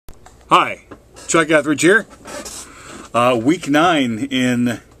Hi, Chuck Etheridge here. Week 9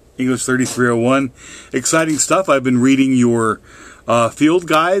 in English 3301. Exciting stuff. I've been reading your field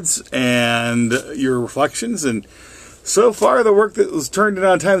guides and your reflections, and so far the work that was turned in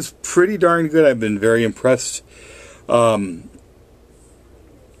on time is pretty darn good. I've been very impressed. One,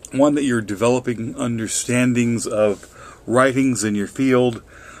 that you're developing understandings of writings in your field.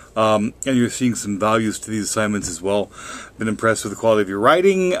 And you're seeing some values to these assignments as well. Been impressed with the quality of your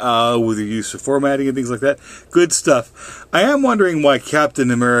writing, with your use of formatting and things like that. Good stuff. I am wondering why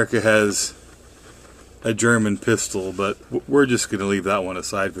Captain America has a German pistol, but we're just going to leave that one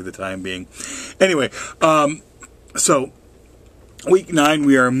aside for the time being. Anyway, so week 9,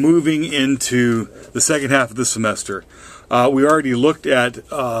 we are moving into the second half of the semester. We already looked at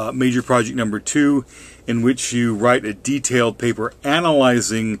major project number 2, in which you write a detailed paper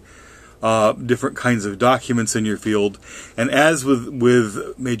analyzing different kinds of documents in your field. And as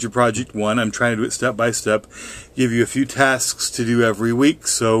with major project 1, I'm trying to do it step by step, give you a few tasks to do every week,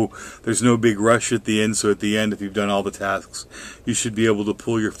 so there's no big rush at the end. So at the end, if you've done all the tasks, you should be able to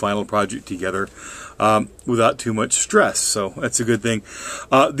pull your final project together without too much stress. So that's a good thing.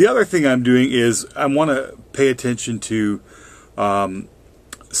 The other thing I'm doing is I want to pay attention to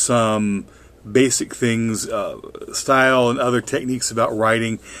some basic things, style and other techniques about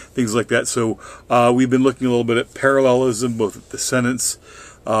writing, things like that. So we've been looking a little bit at parallelism, both at the sentence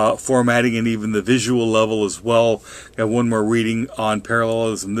formatting and even the visual level as well. I have one more reading on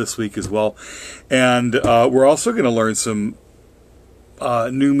parallelism this week as well. And we're also going to learn some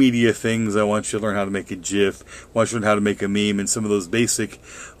new media things. I want you to learn how to make a GIF, I want you to learn how to make a meme, and some of those basic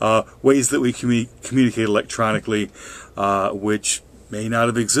ways that we communicate electronically, which may not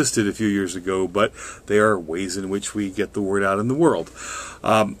have existed a few years ago, but they are ways in which we get the word out in the world.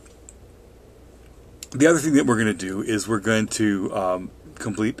 The other thing that we're going to do is we're going to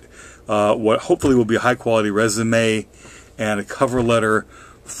complete what hopefully will be a high-quality resume and a cover letter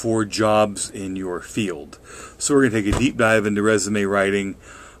for jobs in your field. So we're going to take a deep dive into resume writing,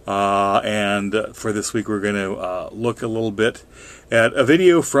 and for this week we're going to look a little bit at a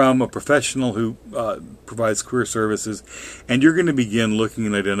video from a professional who provides career services, and you're going to begin looking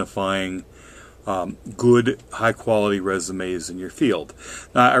and identifying good, high-quality resumes in your field.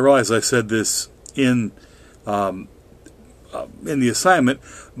 Now, I realize I said this in the assignment,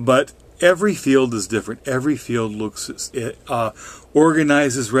 but every field is different. Every field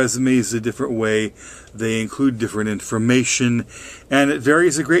organizes resumes a different way. They include different information, and it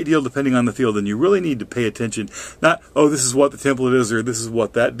varies a great deal depending on the field. And you really need to pay attention. Not, oh, this is what the template is, or this is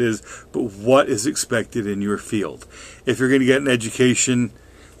what that is, but what is expected in your field. If you're going to get an education,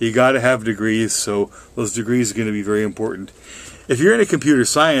 you got to have degrees, so those degrees are going to be very important. If you're in a computer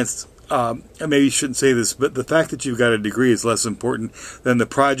science, maybe you shouldn't say this, but the fact that you've got a degree is less important than the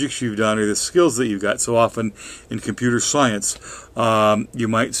projects you've done or the skills that you've got. So often in computer science, you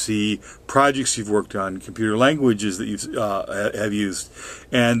might see projects you've worked on, computer languages that you have used,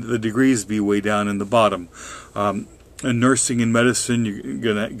 and the degrees be way down in the bottom. In nursing and medicine,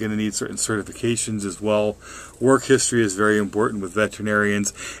 you're gonna need certain certifications as well. Work history is very important with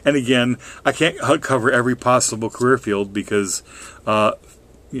veterinarians. And again, I can't cover every possible career field because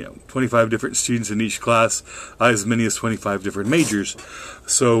 25 different students in each class, as many as 25 different majors.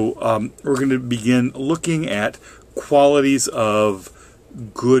 So we're going to begin looking at qualities of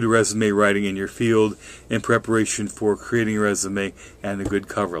good resume writing in your field in preparation for creating a resume and a good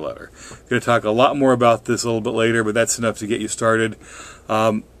cover letter. I'm going to talk a lot more about this a little bit later, but that's enough to get you started.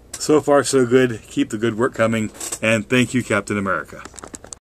 So far, so good. Keep the good work coming, and thank you, Captain America.